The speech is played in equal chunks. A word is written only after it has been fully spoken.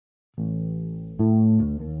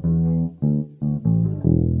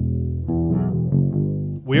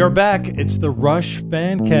We are back. It's the Rush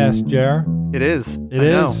Fancast, Jer. It is. It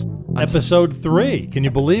is. Episode 3. Can you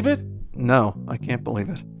believe it? No, I can't believe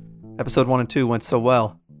it. Episode 1 and 2 went so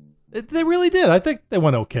well. They really did. I think they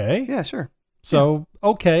went okay. Yeah, sure. So,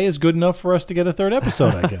 okay is good enough for us to get a third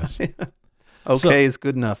episode, I guess. Okay is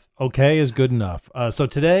good enough. Okay is good enough. So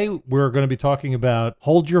today we're going to be talking about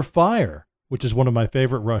Hold Your Fire, which is one of my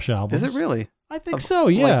favorite Rush albums. Is it really? I think so,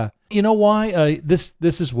 yeah. You know why? This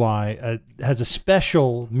is why. It has a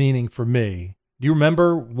special meaning for me. Do you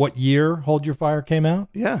remember what year Hold Your Fire came out?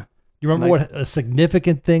 Yeah. Do you remember what a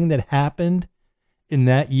significant thing that happened in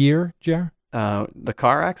that year, Jer? The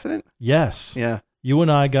car accident? Yes. Yeah. You and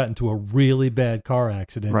I got into a really bad car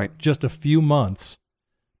accident just a few months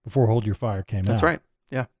before Hold Your Fire came out. That's right.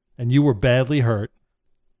 Yeah. And you were badly hurt.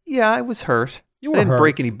 Yeah, I was hurt. You were I didn't hurt.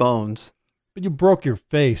 break any bones. But you broke your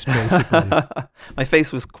face, basically. My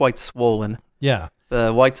face was quite swollen. Yeah.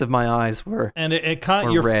 The whites of my eyes were And it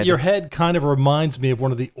kind of, red. Your head kind of reminds me of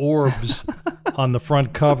one of the orbs on the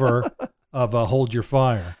front cover of Hold Your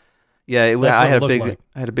Fire. Yeah, That's what I it had looked like.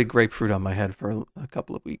 I had a big grapefruit on my head for a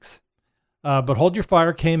couple of weeks. But Hold Your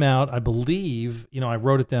Fire came out, I believe, I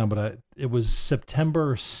wrote it down, but it was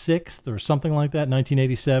September 6th or something like that,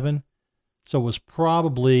 1987. So it was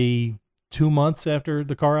probably 2 months after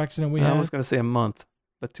the car accident we had. I was going to say a month,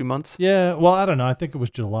 but 2 months? Yeah, well, I don't know. I think it was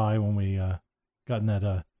July when we got in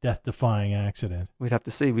that death-defying accident. We'd have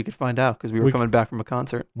to see. We could find out because we were coming back from a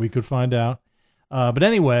concert. We could find out. But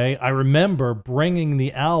anyway, I remember bringing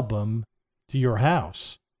the album to your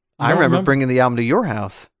house. I remember bringing the album to your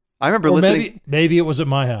house. I remember listening. Maybe it was at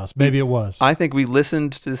my house. Maybe it was. I think we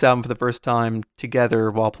listened to this album for the first time together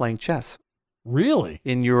while playing chess. Really?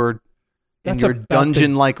 In your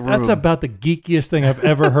dungeon-like room. That's about the geekiest thing I've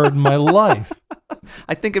ever heard in my life.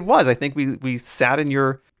 I think it was. I think we sat in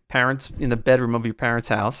the bedroom of your parents'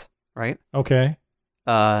 house, right? Okay.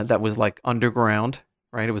 That was like underground,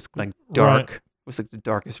 right? It was like dark. Right. It was like the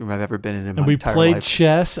darkest room I've ever been in my And we entire played life.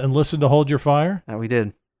 chess and listened to Hold Your Fire? Yeah, we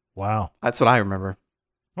did. Wow. That's what I remember.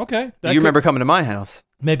 Okay. You remember coming to my house.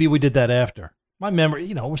 Maybe we did that after. My memory,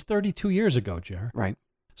 it was 32 years ago, Jared. Right.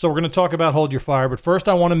 So we're going to talk about Hold Your Fire, but first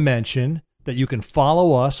I want to mention that you can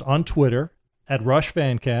follow us on Twitter at Rush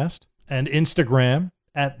Fancast and Instagram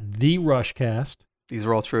at The Rushcast. These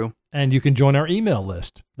are all true. And you can join our email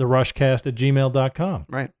list, therushcast@gmail.com.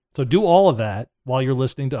 Right. So do all of that while you're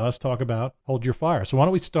listening to us talk about Hold Your Fire. So why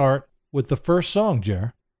don't we start with the first song,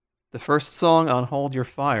 Jer? The first song on Hold Your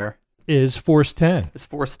Fire is Force 10. It's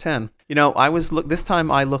Force 10. This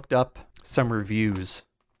time I looked up some reviews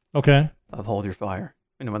of Hold Your Fire,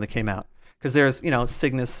 when they came out. Because there's,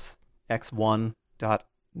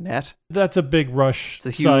 cygnusx1.net. That's a big Rush It's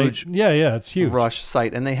a huge site. Yeah, it's huge. Rush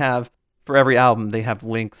site. And they have, for every album, they have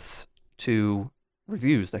links to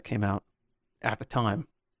reviews that came out at the time.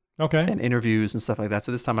 Okay. And interviews and stuff like that.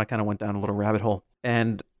 So this time I kind of went down a little rabbit hole.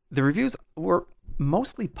 And the reviews were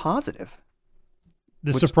mostly positive.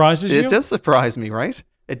 This surprises you? It does surprise me, right?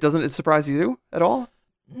 Doesn't it surprise you at all?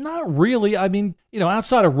 Not really. I mean,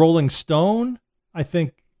 outside of Rolling Stone, I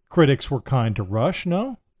think critics were kind to Rush,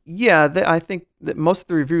 no? Yeah, I think that most of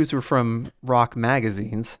the reviews were from rock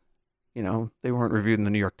magazines. They weren't reviewed in the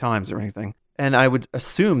New York Times or anything. And I would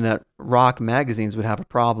assume that rock magazines would have a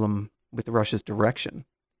problem with Rush's direction,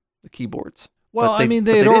 the keyboards. Well,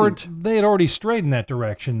 they had already strayed in that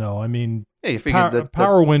direction, though. I mean, yeah, you figured that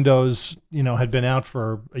Power Windows, had been out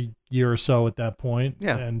for a year or so at that point,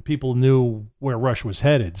 yeah, and people knew where Rush was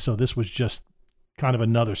headed. So this was just kind of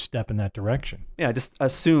another step in that direction. Yeah, I just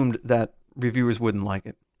assumed that reviewers wouldn't like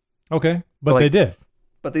it. Okay, but they did.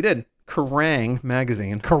 But they did. Kerrang!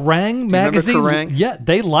 Magazine. Kerrang! Magazine? Kerrang? Yeah,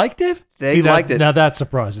 they liked it? They liked it. Now that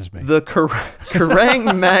surprises me. The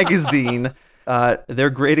Kerrang! Magazine, their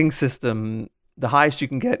grading system, the highest you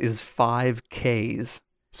can get is 5 Ks.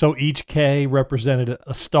 So each K represented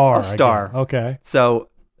a star. A star. Okay. So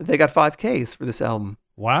they got 5 Ks for this album.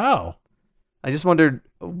 Wow. I just wondered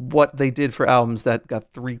what they did for albums that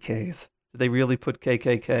got 3 Ks. Did they really put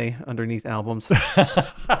KKK underneath albums?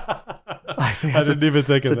 I didn't even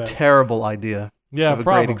think of that. It's a terrible idea. Yeah, of a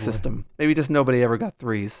grading system. Maybe just nobody ever got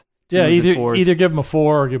 3s. Yeah, either give them a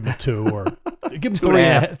 4 or give them a 2 or give them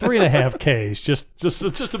 3.5 Ks just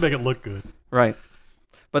to make it look good. Right.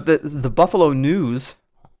 But the Buffalo News,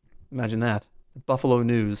 imagine that. The Buffalo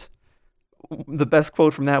News. The best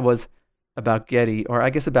quote from that was about Geddy, or I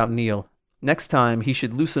guess about Neil. Next time he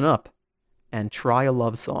should loosen up and try a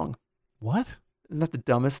love song. What? Isn't that the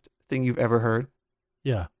dumbest thing you've ever heard?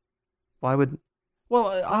 Yeah. Why would...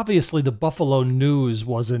 Well, obviously the Buffalo News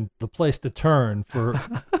wasn't the place to turn for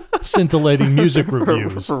scintillating music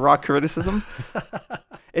reviews. For rock criticism?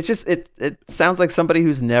 It's just it sounds like somebody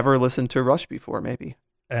who's never listened to Rush before, maybe.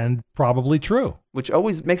 And probably true. Which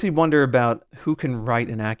always makes me wonder about who can write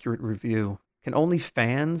an accurate review. Can only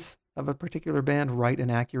fans of a particular band write an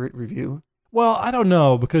accurate review? Well, I don't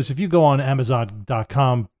know, because if you go on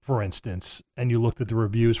Amazon.com, for instance, and you looked at the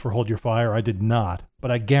reviews for Hold Your Fire, I did not.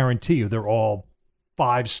 But I guarantee you they're all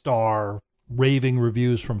 5-star raving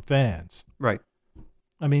reviews from fans. Right.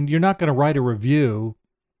 I mean, you're not going to write a review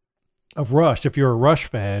of Rush if you're a Rush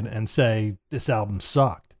fan and say this album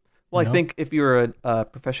sucked. Well, You know? I think if you're a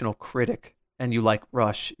professional critic and you like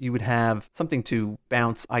Rush, you would have something to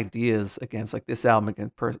bounce ideas against, like this album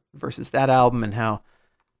versus that album, and how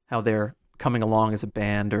they're coming along as a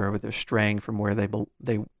band, or they're straying from where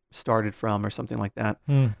they started from, or something like that.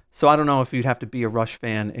 So I don't know if you'd have to be a Rush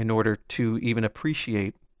fan in order to even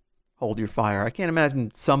appreciate Hold Your Fire. I can't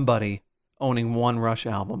imagine somebody owning one Rush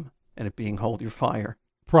album and it being Hold Your Fire.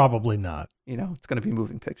 Probably not. You know, it's going to be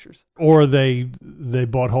Moving Pictures. Or they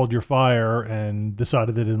bought Hold Your Fire and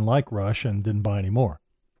decided they didn't like Rush and didn't buy any more.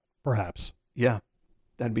 Perhaps. Yeah,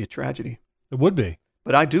 that'd be a tragedy. It would be.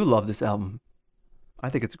 But I do love this album. I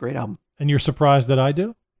think it's a great album. And you're surprised that I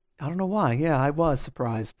do? I don't know why. Yeah, I was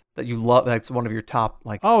surprised that you love. That's one of your top,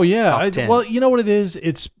 like. Oh yeah. top 10. Well, you know what it is?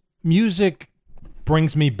 It's music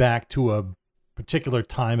brings me back to a particular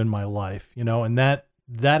time in my life, you know, and that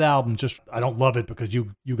album I don't love it because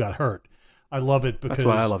you got hurt. I love it because That's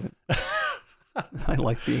why I love it. I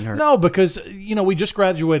like being hurt. No, because you know we just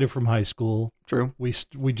graduated from high school. True.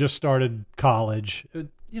 We just started college.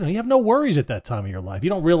 You know, you have no worries at that time of your life. You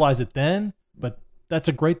don't realize it then, but that's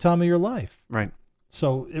a great time of your life. Right.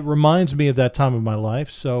 So it reminds me of that time of my life.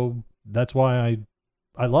 So that's why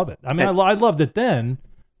I love it. I mean, I loved it then,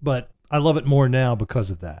 but I love it more now because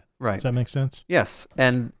of that. Right. Does that make sense? Yes.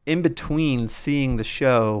 And in between seeing the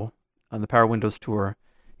show on the Power Windows tour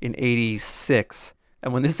in 86,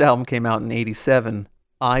 and when this album came out in 87,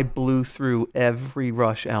 I blew through every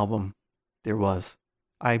Rush album there was.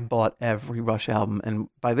 I bought every Rush album, and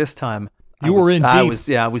by this time I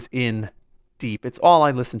was in deep. It's all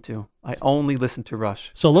I listened to. I only listened to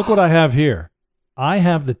Rush. So look what I have here. I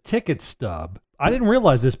have the ticket stub. I didn't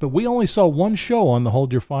realize this, but we only saw one show on the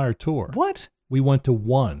Hold Your Fire tour. What? We went to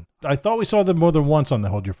one. I thought we saw them more than once on the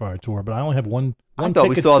Hold Your Fire tour, but I only have one I thought we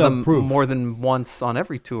ticket saw stub them proof. more than once on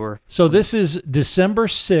every tour. So this is December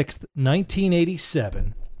 6th,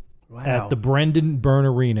 1987 Wow. at the Brendan Byrne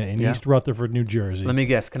Arena in Yeah. East Rutherford, New Jersey. Let me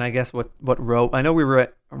guess. Can I guess what row? I know we were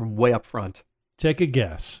way up front. Take a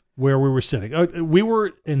guess where we were sitting. We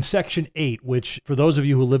were in Section 8, which for those of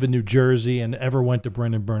you who live in New Jersey and ever went to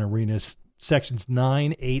Brendan Byrne Arena, sections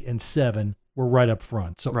 9, 8, and 7 were right up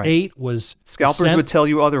front. So Right. 8 was Scalpers would tell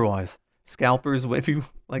you otherwise. Scalpers, if you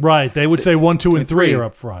like, right. They would say 1, 2, and 3 are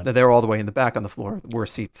up front. They're all the way in the back on the floor, the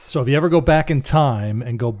worst seats. So if you ever go back in time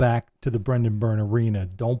and go back to the Brendan Byrne Arena,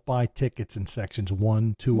 don't buy tickets in sections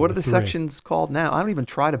 1, 2, What or are the 3. sections called now? I don't even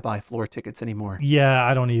try to buy floor tickets anymore. Yeah,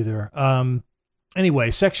 I don't either.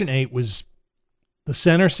 Anyway, section 8 was the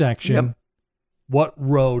center section. Yep. What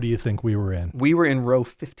row do you think we were in? We were in row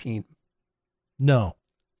 15. No,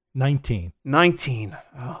 19. 19.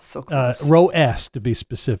 Oh, so close. Row S to be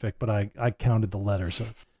specific, but I counted the letters. So,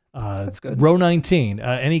 That's good. Row 19.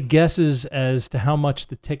 Any guesses as to how much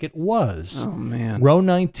the ticket was? Oh, man. Row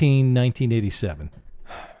 19, 1987.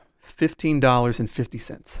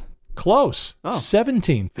 $15.50. Close. Oh.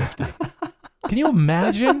 $17.50. Can you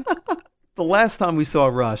imagine? The last time we saw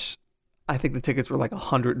Rush, I think the tickets were like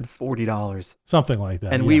 $140. Something like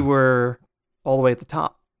that. And yeah. we were all the way at the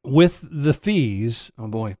top. With the fees, Oh,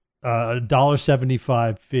 boy.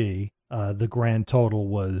 $1.75 fee. The grand total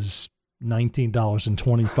was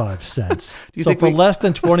 $19.25. Do you So think for we- less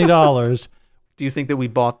than $20, Do you think that we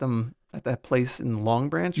bought them at that place in Long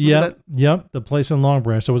Branch? Remember yep, the place in Long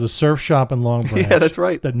Branch. So it was a surf shop in Long that? Branch. Yeah, that's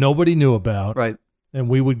right. That nobody knew about. Right. And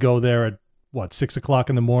we would go there at 6 o'clock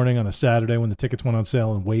in the morning on a Saturday when the tickets went on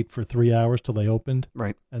sale and wait for 3 hours till they opened.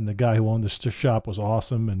 Right. And the guy who owned the shop was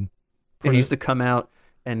awesome. And He used to come out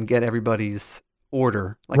and get everybody's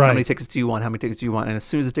order. Like, Right. how many tickets do you want? How many tickets do you want? And as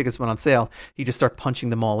soon as the tickets went on sale, he'd just start punching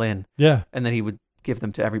them all in. yeah, And then he would give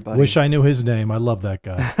them to everybody. wish I knew his name. I love that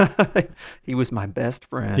guy. He was my best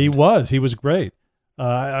friend. He was great.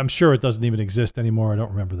 I'm sure it doesn't even exist anymore. I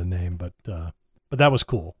don't remember the name, but that was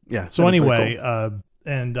cool. Yeah. So that was very anyway, cool.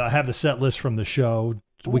 and I have the set list from the show.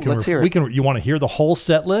 Ooh, let's hear it. You want to hear the whole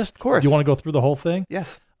set list? Of course. You want to go through the whole thing?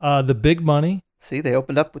 Yes. The Big Money, See, they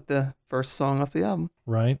opened up with the first song off the album.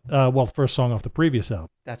 right? Well, the first song off the previous album.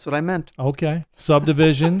 That's what I meant. Okay.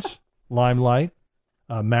 Subdivisions, Limelight,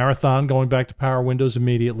 Marathon, going back to Power Windows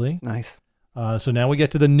immediately. Nice. So now we get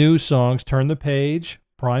to the new songs. Turn the Page,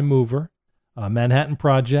 Prime Mover, Manhattan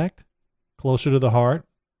Project, Closer to the Heart,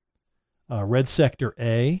 Red Sector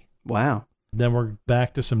A. Wow. Then we're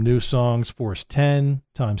back to some new songs, Force 10,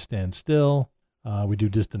 Time Stands Still. We do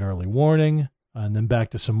Distant Early Warning. And then back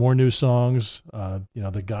to some more new songs.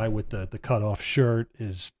 The guy with the cut-off shirt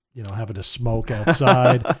is, having to smoke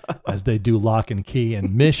outside as they do Lock and Key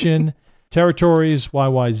and Mission. Territories,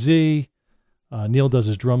 YYZ. Neil does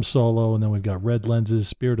his drum solo. And then we've got Red Lenses,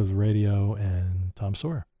 Spirit of the Radio, and Tom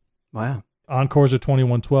Sawyer. Wow. Encores are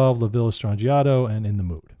 2112, La Villa Strangiato, and In the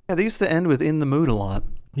Mood. Yeah, they used to end with In the Mood a lot.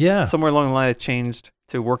 Yeah. Somewhere along the line, it changed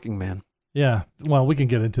to Working Man. Yeah. Well, we can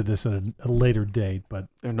get into this at a later date, but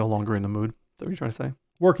They're no longer in the mood. Is that what you're trying to say?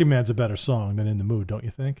 Working Man's a better song than In the Mood, don't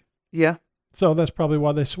you think? Yeah. So that's probably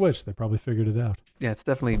why they switched. They probably figured it out. Yeah, it's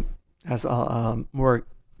definitely has more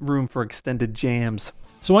room for extended jams.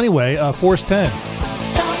 So anyway, Force 10.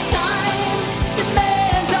 Tough times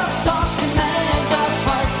demand tough talk, demand tough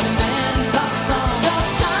hearts, demand tough songs.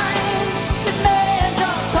 Tough times demand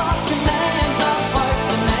tough talk, demand tough hearts,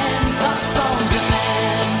 demand tough songs.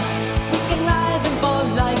 Demand we can rise and fall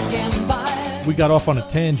like empires. We got off on a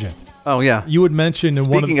tangent. Oh, yeah. You had mentioned in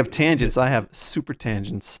Speaking of tangents, I have super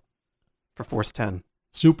tangents for Force 10.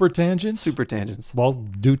 super tangents. Super tangents. Well,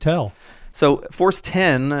 do tell. So Force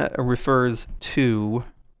 10 refers to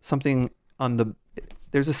something on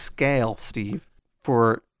there's a scale, Steve,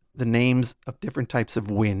 for the names of different types of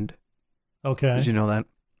wind. Okay. Did you know that?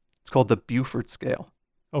 It's called the Beaufort scale.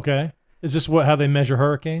 Okay. Is this how they measure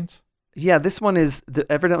hurricanes? Yeah, this one is,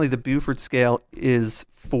 evidently the Beaufort scale is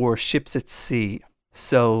for ships at sea.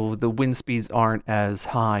 So the wind speeds aren't as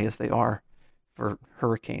high as they are for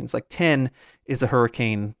hurricanes. Like 10 is a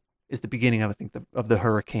hurricane, is the beginning of, I think, of the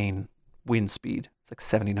hurricane wind speed. It's like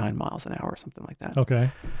 79 miles an hour or something like that. Okay.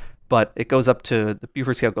 But it goes up to, the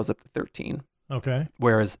Beaufort scale goes up to 13. Okay.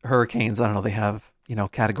 Whereas hurricanes, I don't know, they have,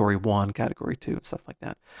 category 1, category 2, and stuff like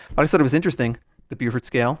that. But I just thought it was interesting. The Beaufort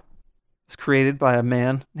scale was created by a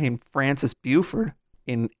man named Francis Beaufort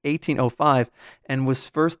in 1805 and was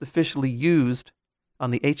first officially used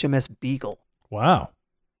on the HMS Beagle. Wow.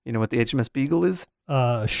 You know what the HMS Beagle is?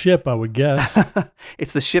 A ship, I would guess.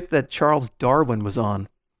 It's the ship that Charles Darwin was on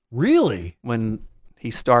Really? when he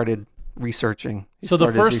started researching. So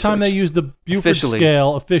the first time they used the Beaufort Officially.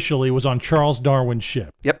 scale officially was on Charles Darwin's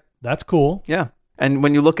ship. Yep. That's cool. Yeah. And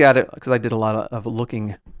when you look at it, because I did a lot of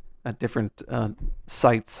looking at different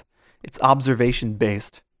sites, it's observation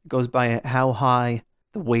based. It goes by how high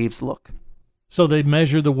the waves look. So they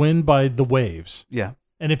measure the wind by the waves. Yeah.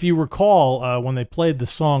 And if you recall, when they played the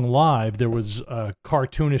song live, there was a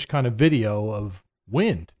cartoonish kind of video of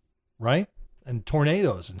wind, right? And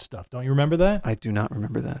tornadoes and stuff. Don't you remember that? I do not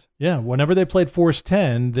remember that. Yeah. Whenever they played Force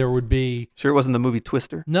 10, there would be... Sure it wasn't the movie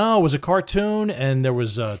Twister? No, it was a cartoon, and there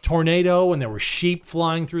was a tornado, and there were sheep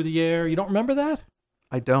flying through the air. You don't remember that?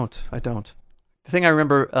 I don't. The thing I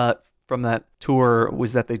remember from that tour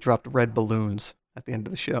was that they dropped red balloons at the end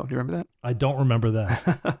of the show. Do you remember that? I don't remember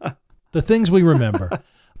that. The things we remember.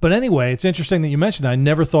 But anyway, it's interesting that you mentioned that. I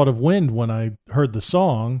never thought of wind when I heard the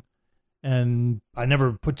song, and I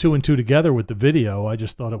never put two and two together with the video. I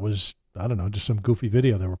just thought it was, I don't know, just some goofy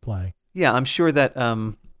video they were playing. Yeah, I'm sure that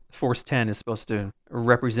Force 10 is supposed to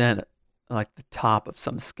represent like the top of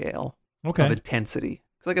some scale Okay. of intensity.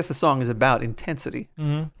 Because I guess the song is about intensity.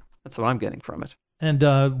 Mm-hmm. That's what I'm getting from it. And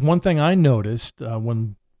one thing I noticed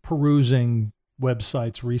when perusing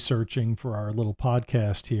websites, researching for our little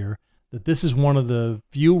podcast here, that this is one of the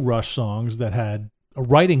few Rush songs that had a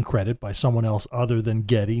writing credit by someone else other than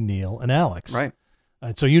Geddy, Neil, and Alex. Right.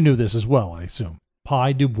 So you knew this as well, I assume.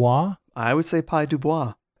 Pi Dubois? I would say Pi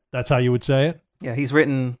Dubois. That's how you would say it? Yeah,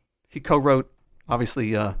 he co-wrote,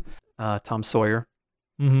 obviously, Tom Sawyer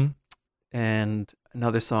Mm-hmm. and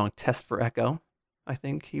another song, Test for Echo. I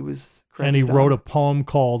think he was credited And he on. wrote a poem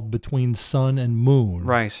called Between Sun and Moon,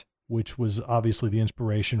 Right, which was obviously the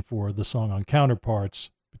inspiration for the song on Counterparts,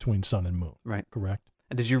 Between Sun and Moon. right. Correct?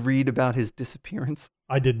 And did you read about his disappearance?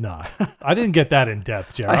 I did not. I didn't get that in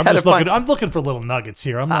depth, Jerry. I I'm had just to find- looking. I'm looking for little nuggets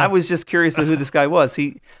here. I'm not, I was just curious of who this guy was.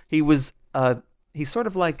 He was he's sort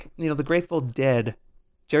of like, the Grateful Dead.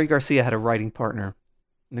 Jerry Garcia had a writing partner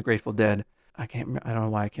in the Grateful Dead. I don't know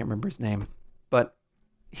why I can't remember his name, but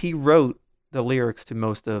he wrote the lyrics to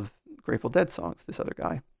most of Grateful Dead songs. This other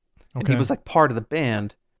guy, and Okay. he was like part of the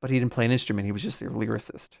band, but he didn't play an instrument. He was just their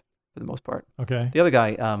lyricist for the most part. Okay. The other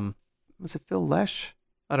guy, was it Phil Lesh?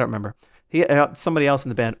 I don't remember. Somebody else in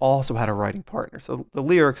the band also had a writing partner. So the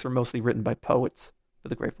lyrics are mostly written by poets for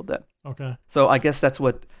the Grateful Dead. Okay. So I guess that's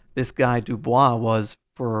what this guy Dubois was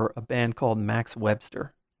for a band called Max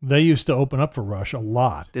Webster. They used to open up for Rush a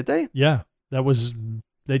lot. Did they? Yeah. That was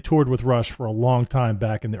they toured with Rush for a long time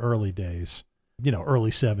back in the early days,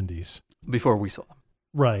 early 70s. Before we saw them.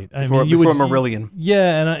 Right. Before Marillion.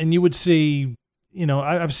 Yeah, and you would see,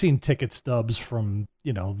 I've seen ticket stubs from,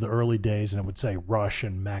 the early days, and it would say Rush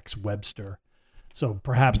and Max Webster. So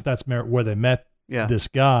perhaps that's where they met this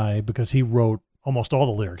guy, because he wrote almost all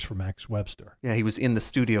the lyrics for Max Webster. Yeah, he was in the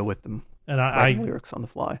studio with them. And writing lyrics on the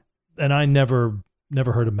fly. And I never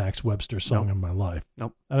heard a Max Webster song in my life.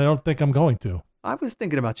 Nope. And I don't think I'm going to. I was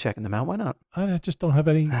thinking about checking them out. Why not? I just don't have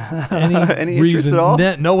any Any interest reason at all?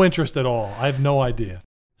 No interest at all. I have no idea.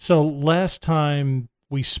 So last time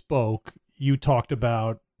we spoke, you talked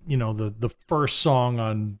about, the first song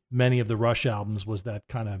on many of the Rush albums was that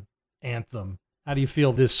kind of anthem. How do you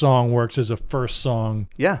feel this song works as a first song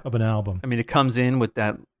of an album? I mean, it comes in with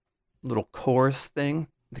that little chorus thing,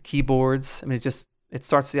 the keyboards. I mean, it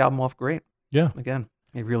starts the album off great. Yeah. Again,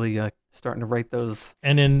 they really starting to write those.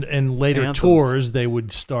 And in later anthems. tours, they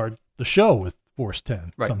would start the show with Force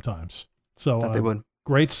 10 sometimes. So That they would.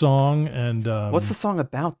 Great song. And what's the song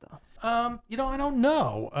about, though? I don't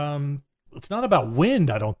know. It's not about wind,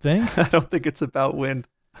 I don't think. I don't think it's about wind.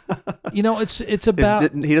 It's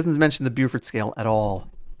about... He doesn't mention the Buford scale at all.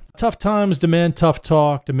 Tough times demand tough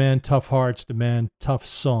talk, demand tough hearts, demand tough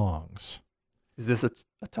songs. Is this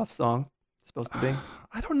a tough song supposed to be?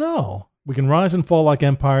 I don't know. We can rise and fall like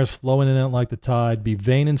empires, flow in and out like the tide, be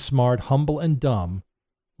vain and smart, humble and dumb.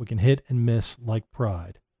 We can hit and miss like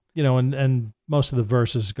pride. And most of the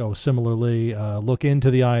verses go similarly. Look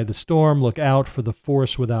into the eye of the storm, look out for the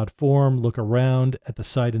force without form, look around at the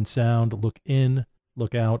sight and sound, look in,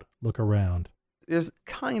 look out, look around. There's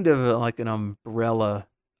kind of like an umbrella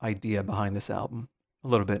idea behind this album, a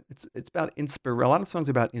little bit. It's about a lot of songs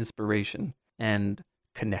about inspiration and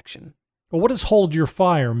connection. Well, what does Hold Your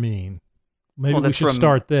Fire mean? Maybe we should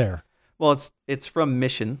start there. Well, it's from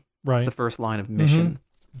Mission. Right. It's the first line of Mission.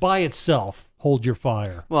 Mm-hmm. By itself, Hold Your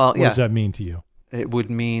Fire. Well, what does that mean to you? It would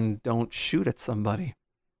mean don't shoot at somebody,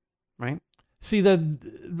 right? See,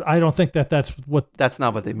 I don't think that's what... That's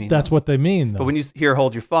not what they mean. That's what they mean, though. But when you hear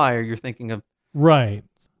Hold Your Fire, you're thinking of... Right.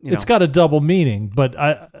 It's got a double meaning, but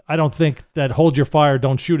I don't think that Hold Your Fire,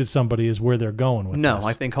 don't shoot at somebody is where they're going with this. No,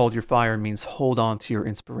 I think Hold Your Fire means hold on to your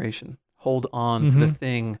inspiration. Hold on to the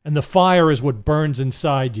thing. And the fire is what burns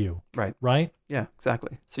inside you. Right. Right? Yeah,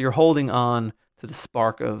 exactly. So you're holding on to the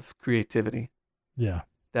spark of creativity. Yeah.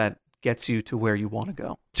 That gets you to where you want to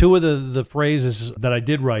go. Two of the phrases that I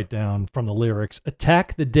did write down from the lyrics: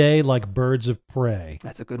 attack the day like birds of prey.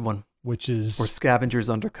 That's a good one. Which is... Or scavengers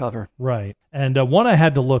undercover. Right. And one I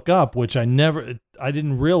had to look up, which I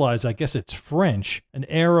didn't realize, I guess it's French, an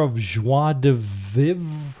air of joie de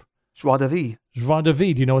vivre. Joie de vie. Joie de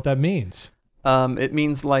vie. Do you know what that means? It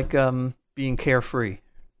means like being carefree.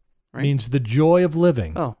 Right? Means the joy of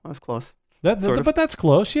living. Oh, that was close. But that's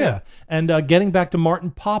close, yeah. And getting back to Martin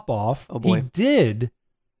Popoff, he did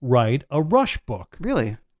write a Rush book.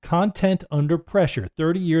 Really? Content Under Pressure,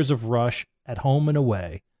 30 Years of Rush at Home and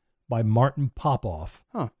Away by Martin Popoff.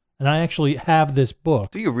 Huh. And I actually have this book.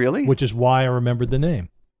 Do you really? Which is why I remembered the name.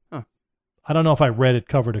 Huh. I don't know if I read it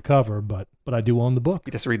cover to cover, but I do own the book.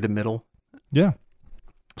 You just read the middle? Yeah.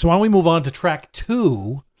 So why don't we move on to track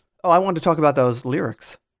 2? Oh, I wanted to talk about those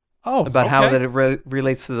lyrics. Oh, about how that it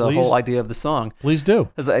relates to the whole idea of the song. Please do.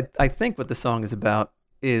 Because I think what the song is about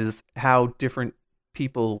is how different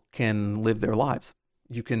people can live their lives.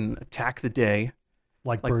 You can attack the day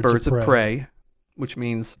like birds of prey, which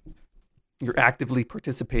means you're actively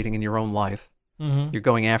participating in your own life. Mm-hmm. You're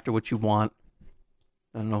going after what you want.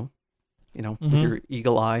 I don't know, with your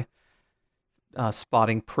eagle eye,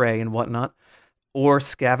 spotting prey and whatnot. Or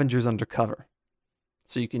scavengers undercover.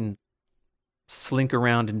 So you can slink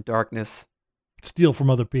around in darkness. Steal from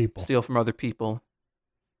other people.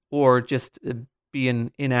 Or just be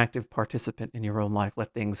an inactive participant in your own life.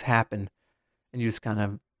 Let things happen. And you just kind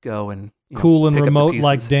of go and... cool and remote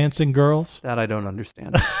like dancing girls? That I don't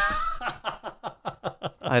understand.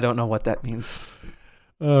 I don't know what that means.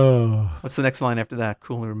 Oh. What's the next line after that?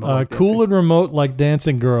 Cool and remote like cool and remote like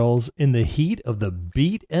dancing girls in the heat of the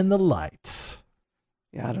beat and the lights.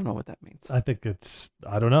 Yeah, I don't know what that means. I think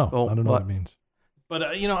I don't know. Well, I don't know what it means. But,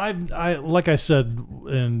 I like I said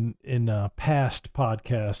in past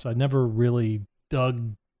podcasts, I never really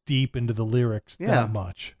dug deep into the lyrics that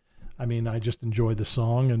much. I mean, I just enjoy the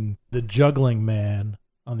song and the juggling man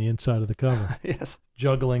on the inside of the cover. Yes.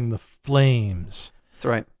 Juggling the flames. That's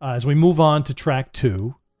right. As we move on to track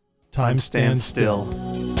 2, Time Stands Still.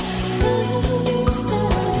 Time stands still.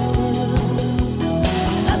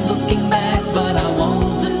 I'm not looking back, but I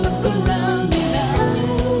want to look around me now.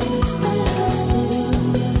 Time stands still.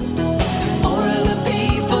 See more of the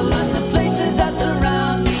people and the places that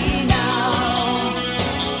surround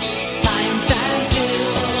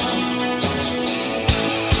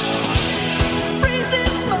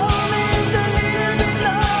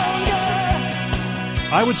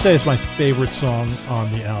I would say it's my favorite song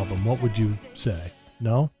on the album. What would you say?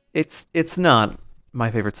 No? It's not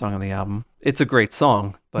my favorite song on the album. It's a great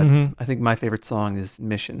song, but Mhm. I think my favorite song is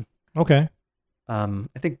Mission. Okay. I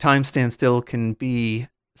think Time Stand Still can be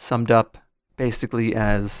summed up basically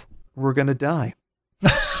as we're gonna die.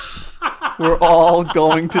 We're all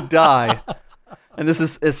going to die. And this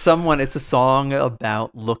is it's a song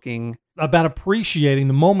about looking About appreciating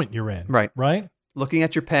the moment you're in. Right. Right? looking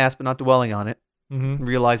at your past but not dwelling on it, Mm-hmm.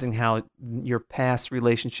 realizing how your past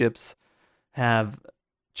relationships have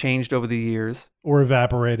changed over the years Or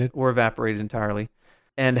evaporated. or evaporated entirely,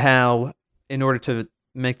 and how in order to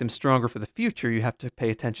make them stronger for the future, you have to pay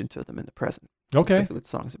attention to them in the present. That's Okay. basically what the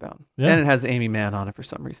song's about. Yeah. And it has Amy Mann on it for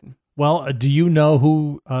some reason. Well, do you know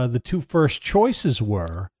who the two first choices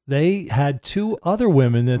were? They had two other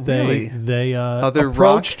women that Really? they Other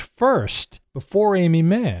approached first before Amy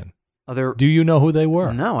Mann. Other Do you know who they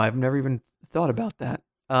were? No, I've never even thought about that.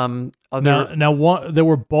 Now, one, they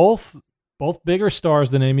were both bigger stars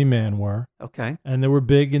than Amy Mann were, Okay, and they were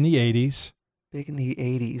big in the 80s. big in the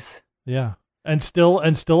 80s. Yeah, and still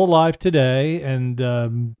alive today,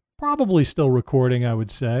 and probably still recording, I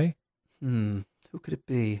would say. Who could it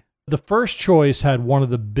be? The first choice had one of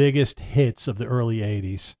the biggest hits of the early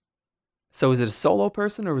 80s. So is it a solo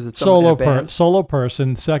person or was it someone in a band? Solo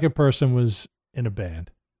person. Second person was in a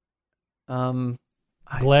band.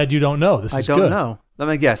 Glad you don't know. This I is don't good. know. Let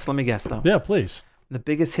me guess though. Yeah, please. The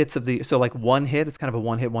biggest hits of so like one hit, it's kind of a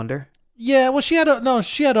one-hit wonder. Yeah, well, she had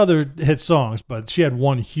other hit songs, but she had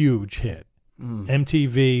one huge hit.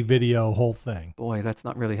 MTV video, whole thing. Boy, that's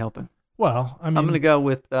not really helping. Well, I mean, I'm going to go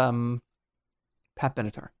with Pat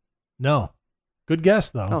Benatar. No. Good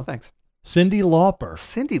guess, though. Oh, thanks. Cyndi Lauper.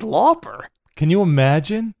 Cyndi Lauper. Can you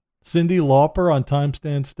imagine Cyndi Lauper on Time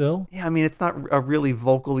Stand Still? Yeah, I mean, it's not a really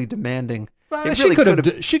vocally demanding. It She really could could've-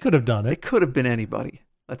 have. She could have done It it. could have been anybody.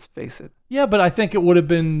 Let's face it. Yeah, but I think it would have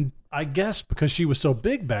been. I guess because she was so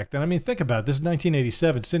big back then. I mean, think about it. This is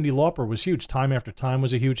 1987. Cyndi Lauper was huge. Time After Time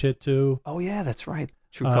was a huge hit too. Oh yeah, that's right.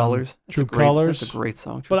 True Colors. That's True a great, Colors. That's a great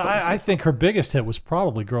song. True But Colors, I think her biggest hit was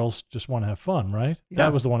probably "Girls Just Want to Have Fun," right? Yeah.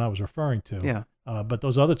 That was the one I was referring to. Yeah, But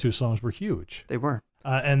those other two songs were huge. they were.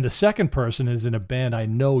 And the second person is in a band I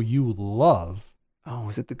know you love. Oh,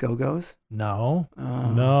 was it the Go-Go's? No,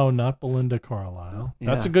 Oh. no, not Belinda Carlisle.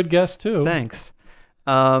 That's a Yeah. good guess too. Thanks.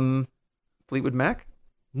 Fleetwood Mac,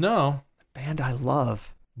 No, band I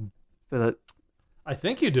love. For the I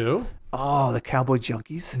think you do. the Cowboy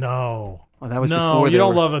Junkies. No, Oh, that was no, before you they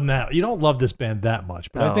don't were. love them that. You don't love this band that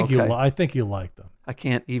much, but I Oh, think okay. I think you like them. I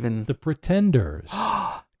can't even. The Pretenders.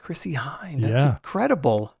 Chrissy Hine. That's Yeah.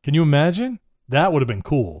 incredible. Can you imagine? That would have been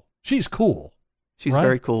cool. She's cool. She's Right?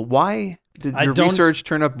 very cool. Why did I your don't- research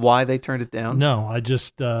turn up why they turned it down? No, I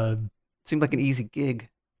just Seemed like an easy gig.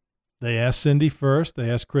 they asked Cindy first, they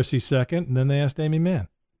asked Chrissy second, and then they asked Amy Mann.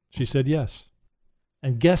 She said yes.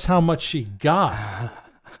 And guess how much she got?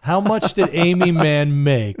 How much did Amy Mann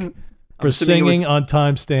make for assuming it was- singing on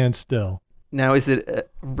Time Stand Still? Now, is it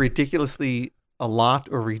ridiculously a lot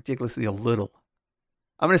or ridiculously a little?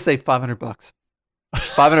 I'm going to say $500.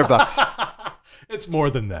 $500. It's more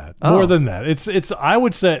than that. Oh. More than that. It's I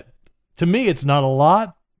would say to me it's not a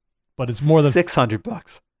lot, but it's more than $600.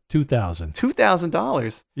 $2,000.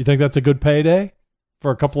 $2,000. You think that's a good payday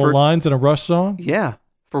for a couple For- of lines in a Rush song? Yeah,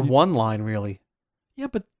 for one line, really. Yeah,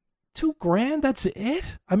 but $2,000, that's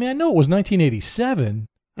it? I mean, I know it was 1987.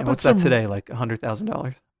 How And about what's that some- today? Like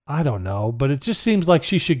 $100,000? I don't know, but it just seems like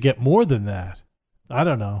she should get more than that. I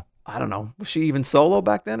don't know. I don't know. Was she even solo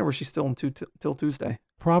back then, or was she still in Till Tuesday?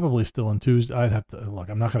 Probably still in Tuesday. I'd have to look.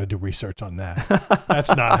 I'm not going to do research on that. That's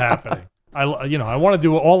not happening. I want to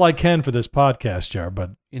do all I can for this podcast, Jar,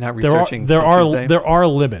 but You're not there researching there Till are Tuesday? there are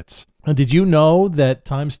limits. And did you know that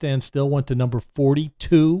Time Stand Still went to number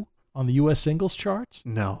 42 on the U.S. singles charts?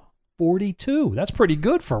 No. 42. That's pretty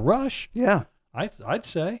good for Rush. Yeah. I'd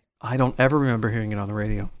say. I don't ever remember hearing it on the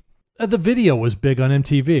radio. The video was big on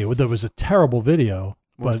MTV. There was a terrible video,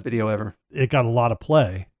 Worst but video ever. it got a lot of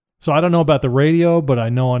play. So I don't know about the radio, but I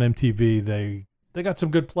know on MTV they got some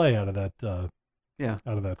good play out of that. Yeah.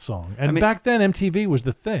 Out of that song. And I mean- back then, MTV was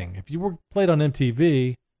the thing. If you were played on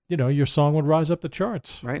MTV, your song would rise up the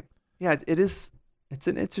charts. Right? Yeah, it is. It's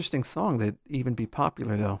an interesting song to even be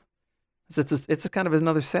popular, though. It's a kind of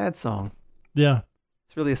another sad song. Yeah.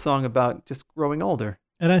 It's really a song about just growing older.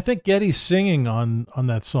 And I think Geddy's singing on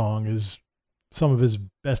that song is some of his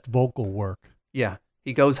best vocal work. Yeah,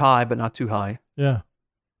 he goes high, but not too high. Yeah.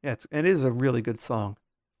 Yeah, it is a really good song.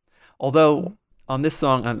 Although on this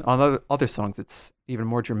song, on other songs, it's even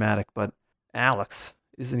more dramatic. But Alex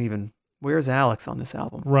isn't even Where's Alex on this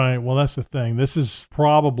album? Right. Well, that's the thing. This is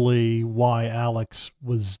probably why Alex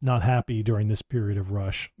was not happy during this period of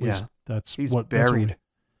Rush. Yeah. That's He's what buried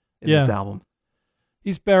in Yeah. this album.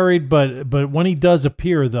 He's buried, but when he does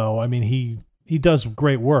appear, though, I mean, he does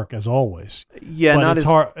great work as always. Yeah, but not it's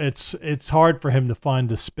as hard. It's hard for him to find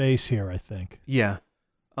the space here, I think. Yeah,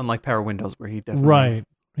 unlike Power Windows, where he definitely Right.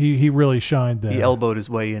 He really shined there. he elbowed his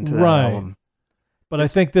way into that Right. album. But I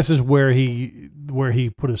think this is where he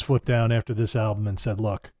put his foot down after this album and said,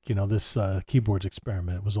 "Look, this keyboards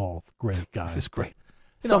experiment was all great, guys. It's great.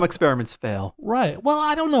 You Some know- experiments fail. Right. Well,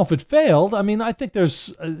 I don't know if it failed. I mean, I think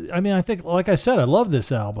there's. I think, like I said, I love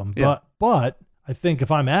this album. Yeah. But I think if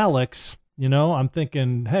I'm Alex, I'm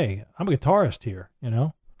thinking, hey, I'm a guitarist here.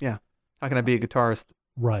 How can I be a guitarist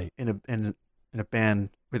Right. in a band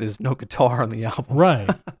where there's no guitar on the album? Right.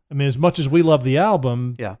 I mean, as much as we love the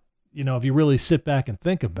album, Yeah. if you really sit back and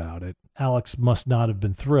think about it, Alex must not have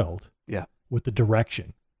been thrilled. Yeah. With the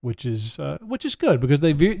direction, which is good because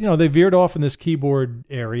they veered off in this keyboard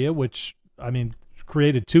area, which I mean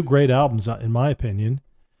created two great albums in my opinion,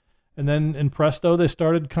 and then in presto they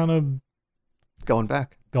started kind of Going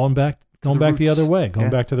back. going back the roots. other way, going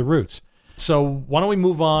Yeah. back to the roots. So why don't we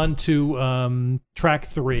move on to track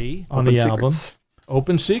 3 on Open the album, Secrets.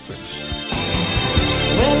 Open Secrets.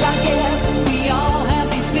 Well, I guess we all have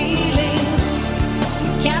these feelings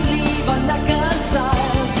we can't leave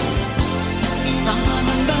unreconciled. Some of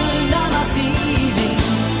them burned on our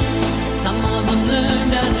ceilings, some of them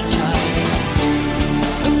learned as a child.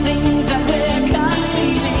 The things that we're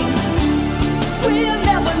concealing will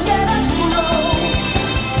never let us grow.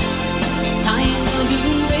 Time will do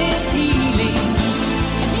its healing.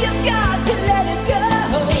 You've got to let it go.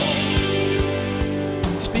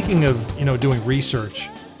 Speaking of, doing research,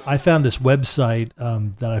 I found this website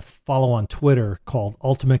that I follow on Twitter called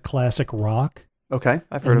Ultimate Classic Rock. Okay,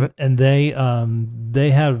 I've heard of it. And they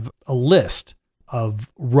have a list of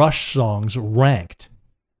Rush songs ranked.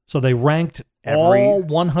 So they ranked all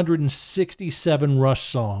 167 Rush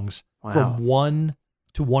songs Wow. from 1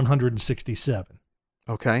 to 167.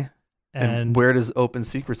 Okay. And And where does Open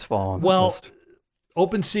Secrets fall on that well, list?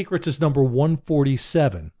 Open Secrets is number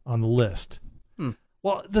 147 on the list. Hmm.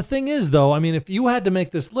 Well, the thing is, though, I mean, if you had to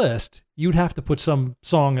make this list, you'd have to put some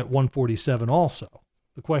song at 147 also.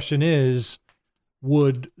 The question is,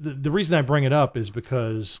 the reason I bring it up is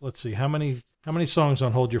because, let's see, how many songs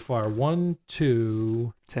on Hold Your Fire? 1,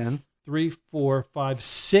 2, 10. 3, 4, 5,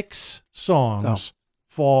 6 songs Oh.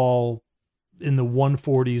 fall in the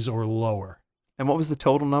 140s or lower. And what was the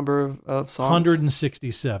total number of songs?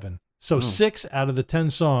 167. So 6 out of the 10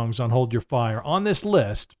 songs on Hold Your Fire on this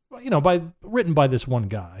list, written by this one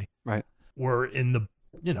guy, Right. were in the,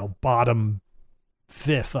 bottom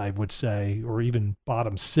 5th, I would say, or even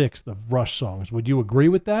bottom 6th of Rush songs. Would you agree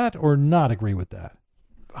with that or not agree with that?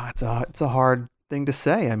 It's a hard thing to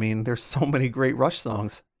say. I mean, there's so many great Rush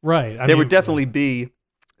songs. Right. There would definitely be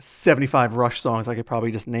 75 Rush songs I could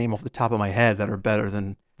probably just name off the top of my head that are better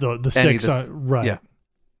than the any 6, of this- right. Yeah.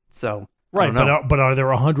 So I Right, don't know. but are there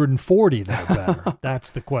 140 that are better? That's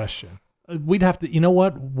the question. We'd have to, you know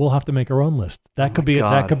what? We'll have to make our own list. That could my be that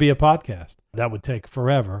God. could be a podcast. That would take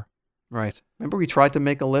forever. Right. Remember we tried to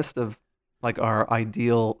make a list of like our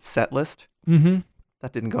ideal set list? Mm-hmm.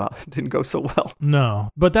 That didn't go so well. No,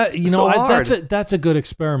 but that It's so hard. that's a good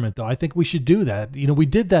experiment though. I think we should do that. We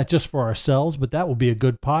did that just for ourselves, but that will be a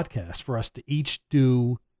good podcast for us to each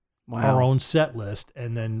do Wow. our own set list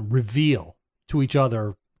and then reveal to each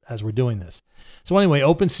other as we're doing this. So anyway,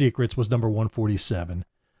 Open Secrets was number 147.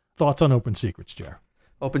 Thoughts on Open Secrets, Jer?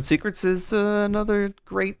 Open Secrets is another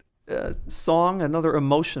great song, another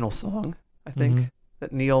emotional song. I think Mhm.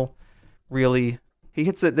 that Neil really he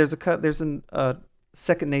hits it. There's a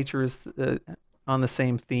Second Nature is on the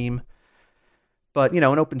same theme, but an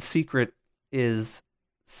Open Secret is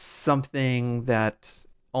something that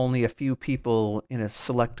only a few people in a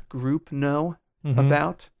select group know Mhm.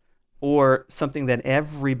 about, or something that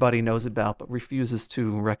everybody knows about but refuses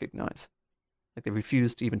to recognize. Like they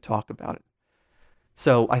refuse to even talk about it.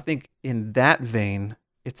 So I think in that vein,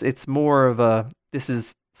 it's more of this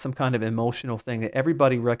is some kind of emotional thing that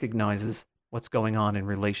everybody recognizes what's going on in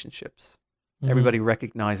relationships. Mhm. Everybody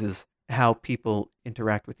recognizes how people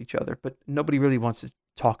interact with each other, but nobody really wants to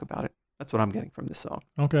talk about it. That's what I'm getting from this song.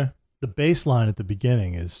 Okay. The bass line at the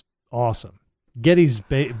beginning is awesome. Geddy's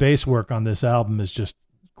bass work on this album is just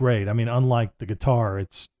great. I mean, unlike the guitar,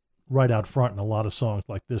 it's right out front in a lot of songs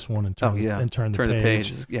like this one and Turn the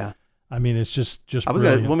Page. Yeah. I mean, it's just I was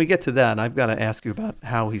brilliant. when we get to that, I've got to ask you about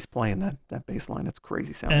how he's playing that bass line. That's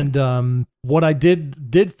crazy sounding. And what I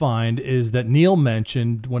did find is that Neil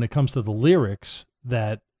mentioned when it comes to the lyrics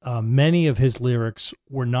that many of his lyrics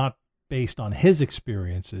were not based on his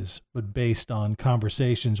experiences, but based on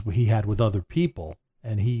conversations he had with other people.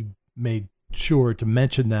 And he made sure to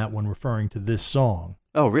mention that when referring to this song.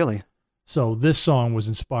 Oh, really? So this song was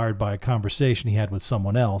inspired by a conversation he had with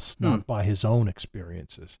someone else, not by his own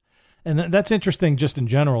experiences. And that's interesting just in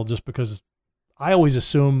general, just because I always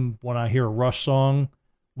assume when I hear a Rush song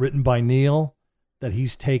written by Neil that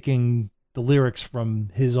he's taking the lyrics from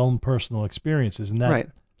his own personal experiences. And that Right.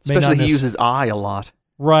 may not Especially he uses I a lot.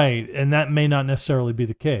 Right. And that may not necessarily be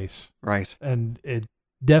the case. Right. And it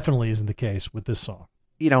definitely isn't the case with this song.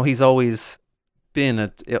 You know, he's always been,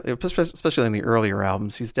 especially in the earlier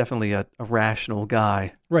albums, he's definitely a rational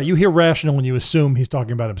guy. Right. You hear rational when you assume he's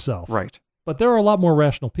talking about himself. Right. But there are a lot more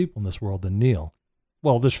rational people in this world than Neil.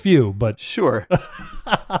 Well, there's few, but Sure.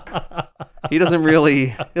 He doesn't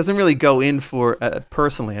really go in for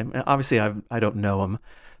personally. I mean, obviously, I don't know him,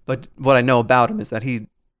 but what I know about him is that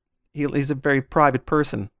he's a very private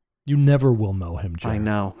person. you never will know him, Jerry. I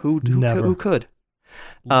know who Never. could.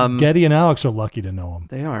 Getty and Alex are lucky to know him.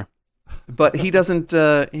 They are, but he doesn't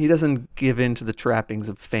give in to the trappings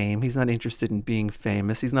of fame. He's not interested in being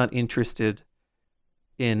famous. He's not interested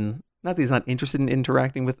in not that he's not interested in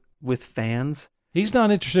interacting with fans. He's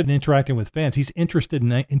not interested in interacting with fans. He's interested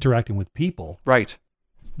in interacting with people Right.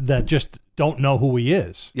 that just don't know who he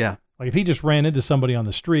is. Yeah. Like if he just ran into somebody on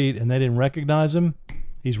the street and they didn't recognize him,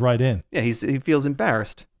 he's right in. Yeah. He feels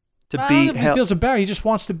embarrassed to I be don't know if he feels embarrassed. He just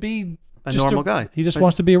wants to be a just normal guy. He just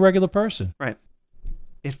wants to be a regular person. Right.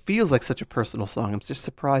 It feels like such a personal song. I'm just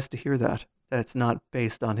surprised to hear that it's not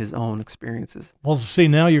based on his own experiences. Well, see,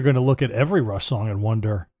 now you're going to look at every Rush song and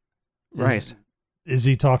wonder, Right. is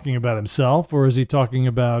he talking about himself or is he talking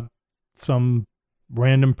about some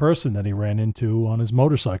random person that he ran into on his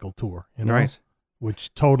motorcycle tour? You know? Right.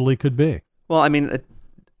 Which totally could be. Well, I mean,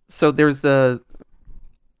 so there's the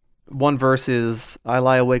one verse is, I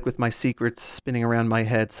lie awake with my secrets spinning around my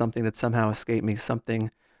head, something that somehow escaped me,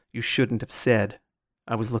 something you shouldn't have said.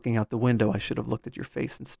 I was looking out the window. I should have looked at your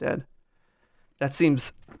face instead. That's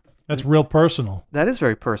real personal. That is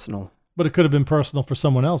very personal. But it could have been personal for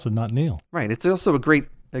someone else and not Neil. Right. It's also a great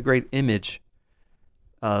image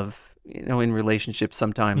of, in relationships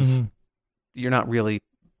sometimes Mhm. you're not really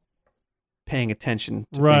paying attention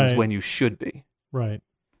to Right. things when you should be. Right.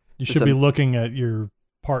 You It's should be looking at your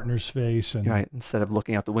partner's face and Right. Instead of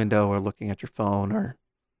looking out the window or looking at your phone or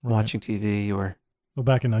Right. watching TV or Well,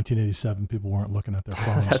 back in 1987, people weren't looking at their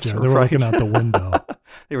phones. That's Jerry. They were right. looking out the window.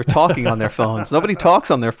 They were talking on their phones. Nobody talks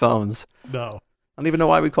on their phones. No. I don't even know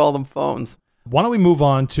why we call them phones. Why don't we move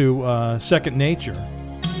on to Second Nature?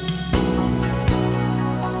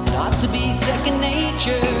 It ought to be second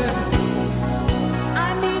nature.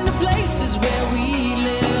 I mean the places where we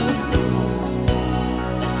live.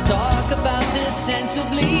 Let's talk about this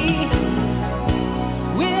sensibly.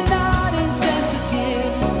 We're not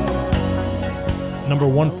insensitive. Number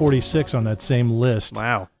 146 on that same list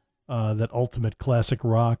Wow. that Ultimate Classic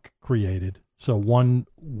Rock created. So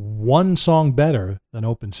one song better than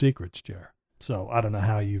Open Secrets, Jer. So I don't know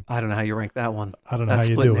how you rank that one. I don't know That's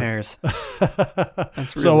how you splitting do it. hairs.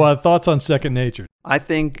 So thoughts on Second Nature? I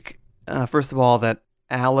think, first of all, that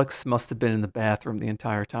Alex must have been in the bathroom the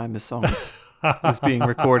entire time this song was being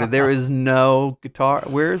recorded. There is no guitar.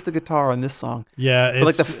 Where is the guitar on this song? Yeah, For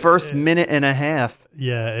like the first minute and a half.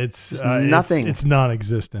 Yeah, it's There's nothing. It's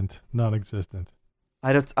non-existent. Non-existent.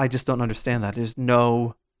 I just don't understand that. There's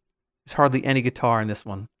hardly any guitar in this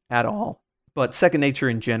one at all. But Second Nature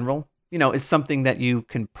in general, is something that you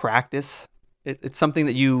can practice. It's something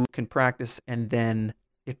that you can practice and then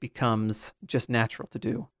it becomes just natural to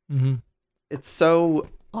do. Mm-hmm. It's so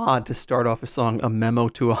odd to start off a song, a memo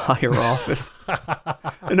to a higher office,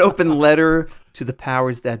 an open letter to the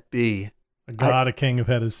powers that be. A god, a king of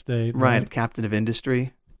head of state. Right, a captain of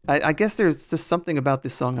industry. I guess there's just something about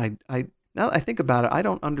this song. Now that I think about it, I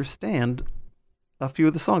don't understand a few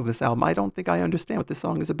of the songs of this album. I don't think I understand what this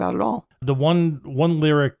song is about at all. The one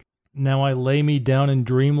lyric, now I lay me down in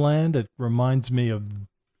dreamland, it reminds me of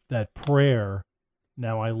that prayer,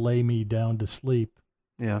 now I lay me down to sleep.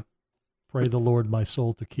 Yeah. Pray the Lord my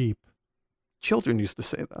soul to keep. Children used to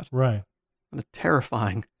say that. Right. And a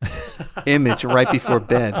terrifying image right before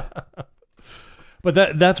bed. But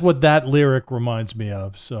that's what that lyric reminds me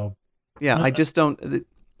of. So yeah, I don't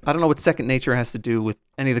know what Second Nature has to do with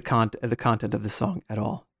any of the content of the song at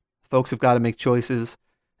all. Folks have got to make choices,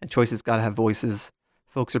 and choices got to have voices.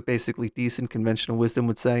 Folks are basically decent, conventional wisdom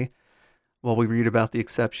would say. Well, we read about the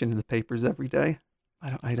exception in the papers every day.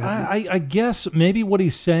 I guess maybe what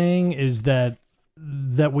he's saying is that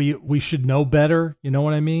that we should know better. You know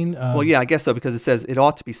what I mean? Well, yeah, I guess so, because it says it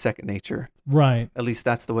ought to be second nature. Right. At least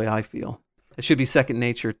that's the way I feel. It should be second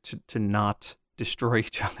nature to not destroy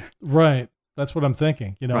each other. Right. That's what I'm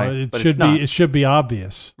thinking. You know, Right, it but should it's not. be it should be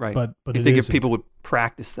obvious. Right. But You it think if isn't. people would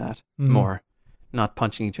practice that Mhm. more, not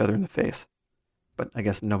punching each other in the face. But I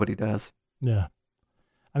guess nobody does. Yeah.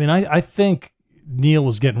 I mean, I think Neil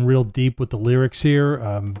was getting real deep with the lyrics here,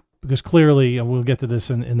 because clearly, and we'll get to this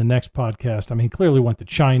in the next podcast. I mean, he clearly went to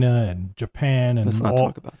China and Japan and Let's not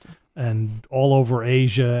talk about that. and all over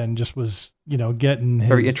Asia, and just was, getting his,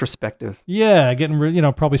 Very introspective. Yeah, getting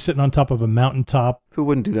probably sitting on top of a mountaintop. Who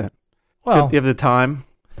wouldn't do that? Well, You have the time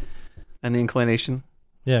and the inclination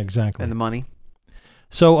yeah, exactly. and the money.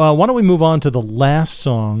 So why don't we move on to the last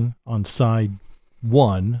song on side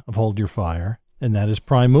 1 of Hold Your Fire, and that is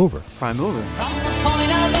Prime Mover. Prime mover. From the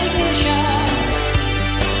point of ignition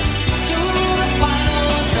to the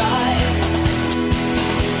final drive,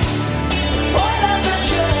 the point of the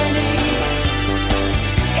journey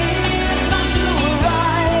is not to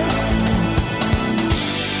arrive.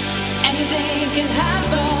 Anything can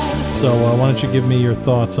happen. So why don't you give me your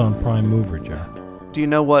thoughts on Prime Mover, Joe? Do you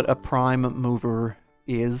know what a prime mover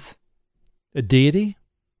is? A deity?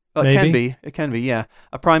 Oh, it Maybe. can be. It can be, yeah.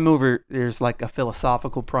 A prime mover, there's like a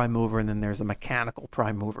philosophical prime mover, and then there's a mechanical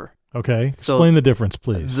prime mover. Okay. So Explain the difference,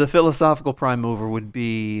 please. The philosophical prime mover would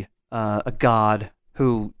be a god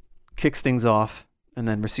who kicks things off and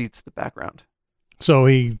then recedes to the background. So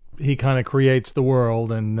he kind of creates the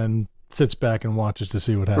world and then sits back and watches to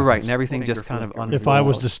see what happens. Right, and everything just kind of If I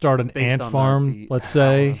was to start an based ant on farm, the- let's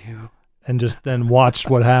say, and just then watched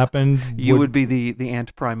what happened, you would be the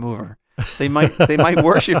ant prime mover. They might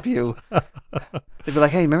worship you. They'd be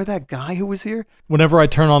like, "Hey, remember that guy who was here?" whenever I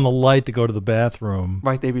turn on the light to go to the bathroom.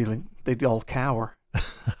 Right? They'd all cower.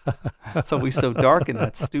 It's always so dark in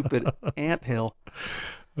that stupid ant hill.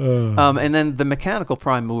 And then the mechanical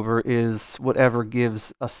prime mover is whatever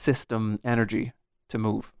gives a system energy to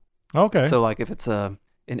move. Okay. So like if it's an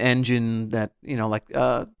engine that, like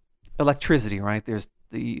electricity, right? There's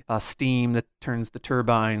the steam that turns the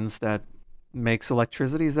turbines that makes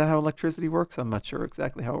electricity. Is that how electricity works? I'm not sure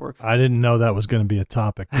exactly how it works. I didn't know that was going to be a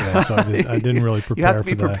topic today, so I didn't really prepare You have to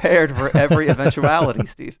be for that. prepared for every eventuality,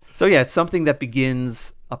 Steve. So yeah, it's something that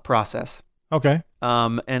begins a process. Okay.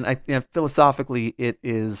 And philosophically, it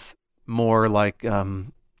is more like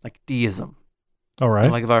deism. All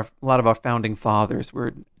right. Like a lot of our founding fathers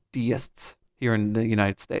were deists here in the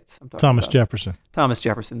United States. I'm talking Thomas about Jefferson. Thomas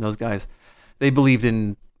Jefferson, those guys, they believed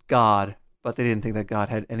in God, but they didn't think that God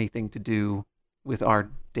had anything to do with our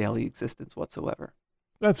daily existence whatsoever.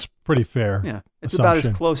 That's pretty fair. Yeah, it's about as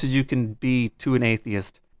assumption. close as you can be to an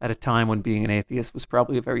atheist at a time when being an atheist was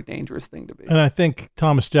probably a very dangerous thing to be. And I think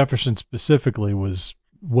Thomas Jefferson specifically was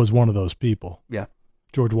one of those people. Yeah.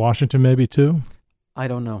 George Washington maybe too. I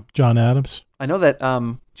don't know. John Adams. I know that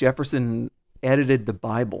Jefferson edited the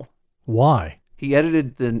Bible. Why? He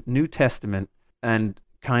edited the New Testament and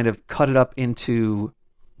kind of cut it up into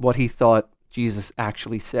what he thought Jesus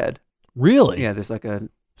actually said. Really? Yeah, there's like a...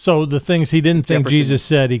 So the things he didn't think Jefferson- Jesus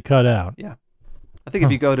said, he cut out. I think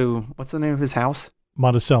if you go to... What's the name of his house?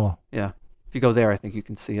 Monticello. Yeah. If you go there, I think you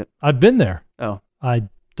can see it. I've been there. Oh. I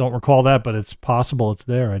don't recall that, but it's possible it's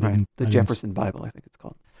there. I Right. didn't. The I didn't Jefferson Bible, I think it's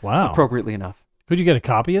called. Wow. Appropriately enough. Could you get a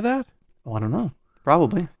copy of that? Oh, I don't know.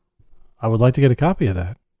 Probably. I would like to get a copy of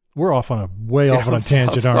that. We're off way off on a I'm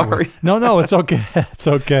tangent, so aren't we? sorry. No, it's okay. It's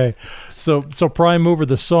okay. So Prime Mover,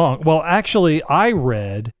 the song. Well, actually, I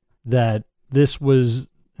read that this was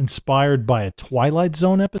inspired by a Twilight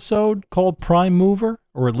Zone episode called Prime Mover,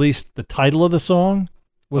 or at least the title of the song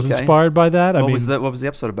was Okay. inspired by that. What was the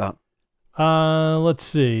episode about? Let's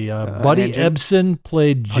see. Buddy engine? Ebsen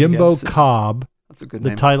played Jimbo Ebsen. Cobb, That's a good the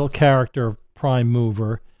name. title character of Prime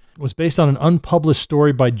Mover. It was based on an unpublished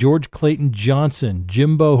story by George Clayton Johnson.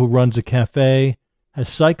 Jimbo, who runs a cafe, has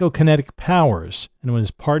psychokinetic powers, and when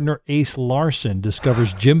his partner Ace Larson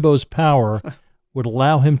discovers Jimbo's power would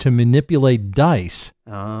allow him to manipulate dice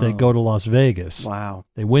that go to Las Vegas. Wow.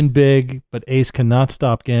 They win big, but Ace cannot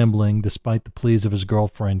stop gambling despite the pleas of his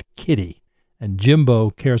girlfriend, Kitty. And Jimbo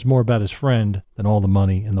cares more about his friend than all the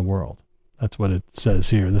money in the world. That's what it says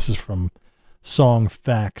here. This is from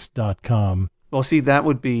songfacts.com Well, see, that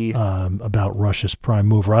would be... about Rush's Prime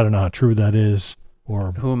Mover. I don't know how true that is.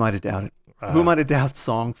 Or, who am I to doubt it? Who am I to doubt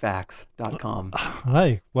songfacts.com?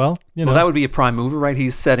 hey, well, you know. Well, that would be a prime mover, right?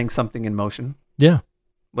 He's setting something in motion. Yeah.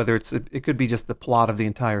 Whether it could be just the plot of the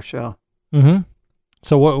entire show. Mm-hmm.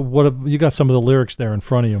 So what you got some of the lyrics there in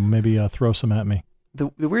front of you. Maybe throw some at me. The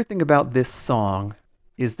weird thing about this song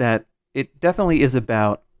is that it definitely is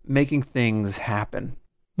about making things happen.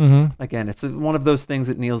 Mm-hmm. Again, it's one of those things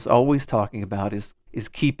that Neil's always talking about is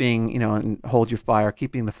keeping, and hold your fire,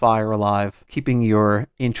 keeping the fire alive, keeping your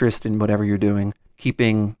interest in whatever you're doing,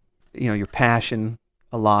 keeping, your passion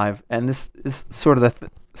alive. And this is sort of the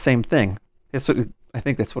same thing. I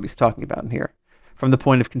think that's what he's talking about in here. From the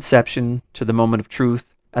point of conception to the moment of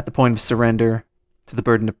truth, at the point of surrender to the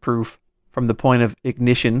burden of proof, from the point of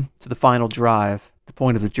ignition to the final drive, the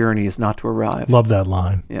point of the journey is not to arrive. Love that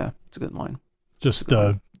line. Yeah, it's a good line. Just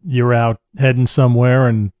you're out heading somewhere,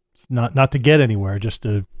 and it's not to get anywhere, just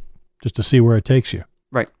to see where it takes you.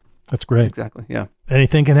 Right. That's great. Exactly. Yeah.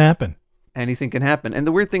 Anything can happen. Anything can happen. And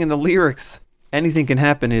the weird thing in the lyrics, anything can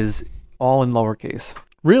happen is all in lowercase.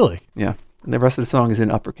 Really? Yeah. And the rest of the song is in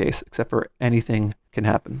uppercase, except for anything can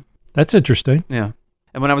happen. That's interesting. Yeah.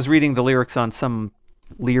 And when I was reading the lyrics on some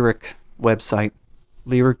lyric website,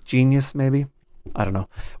 Lyric Genius maybe, I don't know.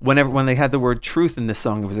 When they had the word truth in this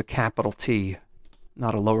song, it was a capital T,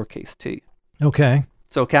 not a lowercase t. Okay.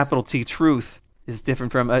 So capital T truth is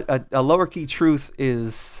different from a lowercase truth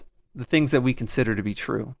is the things that we consider to be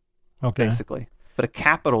true, Okay. basically. But a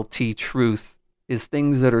capital T truth is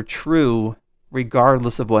things that are true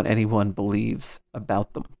regardless of what anyone believes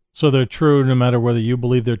about them. So they're true no matter whether you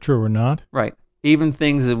believe they're true or not? Right. Even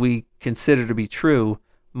things that we consider to be true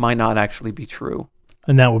might not actually be true.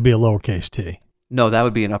 And that would be a lowercase t. No, that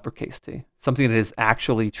would be an uppercase T. Something that is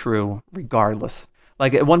actually true regardless.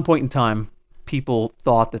 Like at one point in time, people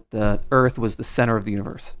thought that the Earth was the center of the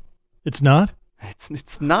universe. It's not?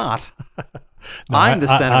 It's not. No, I'm the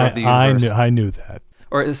center of the universe. I knew that.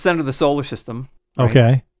 Or the center of the solar system. Right?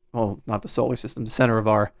 Okay. Well, not the solar system, the center of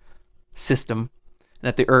our system. And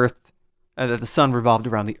that the Earth, that the sun revolved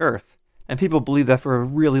around the Earth. And people believed that for a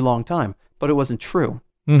really long time, but it wasn't true.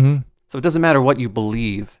 Mm-hmm. So it doesn't matter what you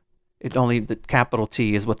believe. It only, the capital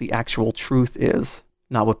T is what the actual truth is,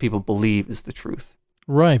 not what people believe is the truth.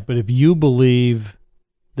 Right, but if you believe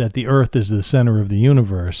that the Earth is the center of the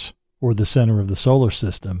universe or the center of the solar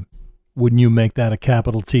system, wouldn't you make that a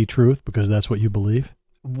capital T truth because that's what you believe?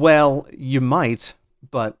 Well, you might,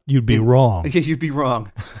 but You'd be wrong. you'd be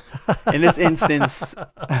wrong. In this instance,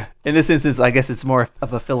 I guess it's more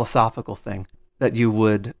of a philosophical thing that you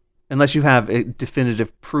would, unless you have a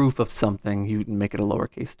definitive proof of something, you'd make it a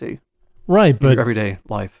lowercase t Right, in but your everyday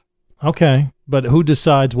life. okay, but who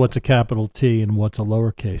decides what's a capital T and what's a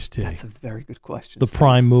lowercase t? That's a very good question. The Steve.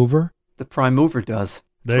 prime mover? The prime mover does.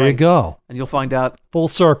 That's There you right. go. And you'll find out. Full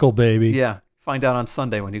circle, baby. Yeah, find out on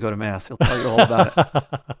Sunday when you go to mass. He'll tell you all about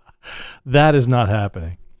it. That is not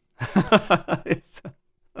happening. It's-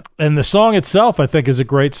 And the song itself, I think, is a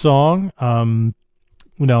great song.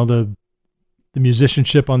 The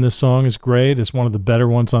musicianship on this song is great. It's one of the better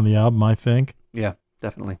ones on the album, I think. yeah,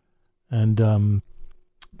 definitely. And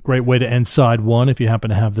great way to end side one if you happen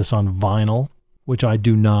to have this on vinyl, which I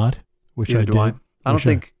do not. Wish Neither I do did. I. I don't Wish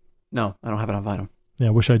think. No, I don't have it on vinyl. Yeah,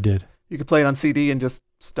 wish I did. You could play it on CD and just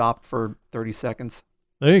stop for 30 seconds,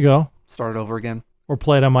 There you go. start it over again. Or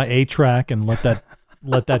play it on my 8-track and let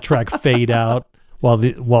that track fade out while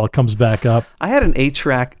it comes back up. I had an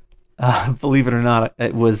 8-track. Believe it or not,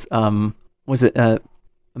 it was it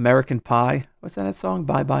American Pie? What's that song?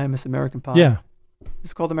 Bye Bye Miss American Pie. Yeah,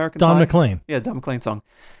 It's called American Don Pie. McLean. Yeah, Don McLean song.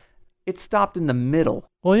 It stopped in the middle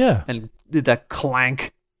Well, yeah. and did that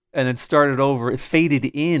clank, and then started over. It faded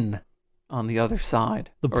in on the other side.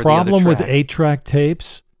 The or problem other with track. 8-track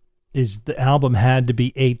tapes is the album had to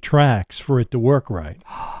be 8 tracks for it to work right.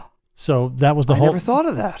 So that was the I whole. never thought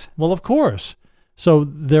of that. Well, of course. So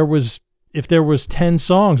if there was 10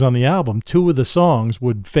 songs on the album, 2 of the songs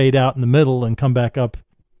would fade out in the middle and come back up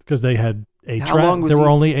because they had 8 How long tracks. was There were each-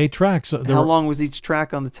 only 8 tracks. How long was each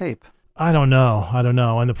track on the tape? I don't know.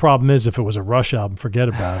 And the problem is if it was a Rush album, forget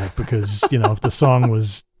about it because, if the song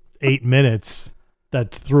was 8 minutes,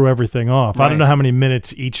 that threw everything off. I don't Right. know how many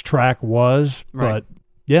minutes each track was, Right. but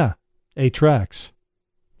yeah, 8 tracks.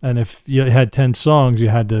 And if you had 10 songs, you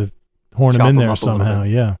had to horn Chop them in them there up a little somehow.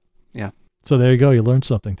 bit. Yeah. Yeah. So there you go. You learned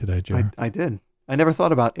something today, Joe. I did. I never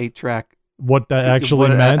thought about 8-track. What that actually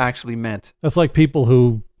what meant. it actually meant. That's like people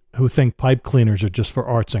who think pipe cleaners are just for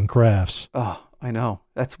arts and crafts. Oh, I know.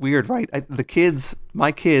 That's weird, right?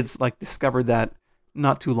 My kids discovered that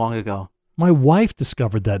not too long ago. My wife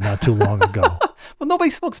discovered that not too long ago. Well, nobody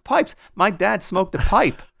smokes pipes. My dad smoked a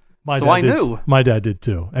pipe. My So dad I did, knew. My dad did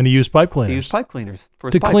too. And he used pipe cleaners. He used pipe cleaners for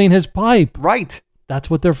his to pipe. clean his pipe. Right. That's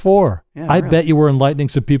what they're for. Yeah, I really. bet you we're enlightening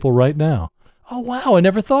some people right now. Oh, wow. I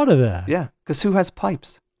never thought of that. Yeah. Because who has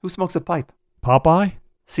pipes? Who smokes a pipe? Popeye?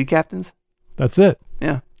 Sea captains? That's it.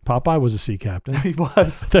 Yeah. Popeye was a sea captain. He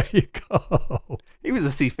was. There you go. He was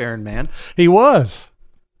a seafaring man. He was.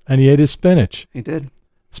 And he ate his spinach. He did.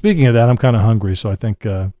 Speaking of that, I'm kind of hungry, so I think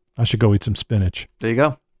I should go eat some spinach. There you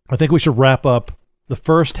go. I think we should wrap up the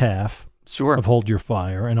first half Sure. of Hold Your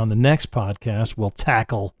Fire, and on the next podcast, we'll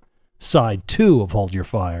tackle side 2 of Hold Your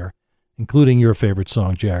Fire, including your favorite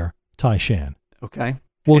song, Jar, Tai Shan. Okay.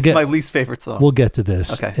 We'll It's get my least favorite song. we'll get to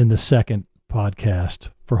this Okay. in the second podcast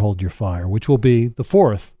for Hold Your Fire, which will be the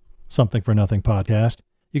 4th Something for Nothing podcast.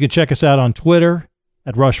 You can check us out on Twitter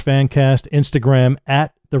at Rush Fancast, Instagram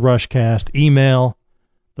at The Rushcast, email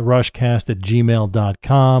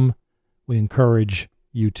therushcast@gmail.com. We encourage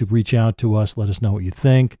you to reach out to us. Let us know what you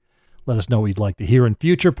think. Let us know what you'd like to hear in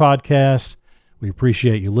future podcasts. We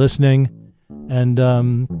appreciate you listening. And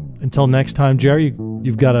until next time, Jerry,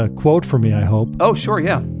 you've got a quote for me, I hope. Oh, sure,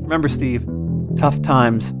 yeah. Remember, Steve, tough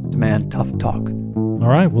times demand tough talk. All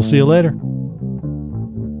right, we'll see you later.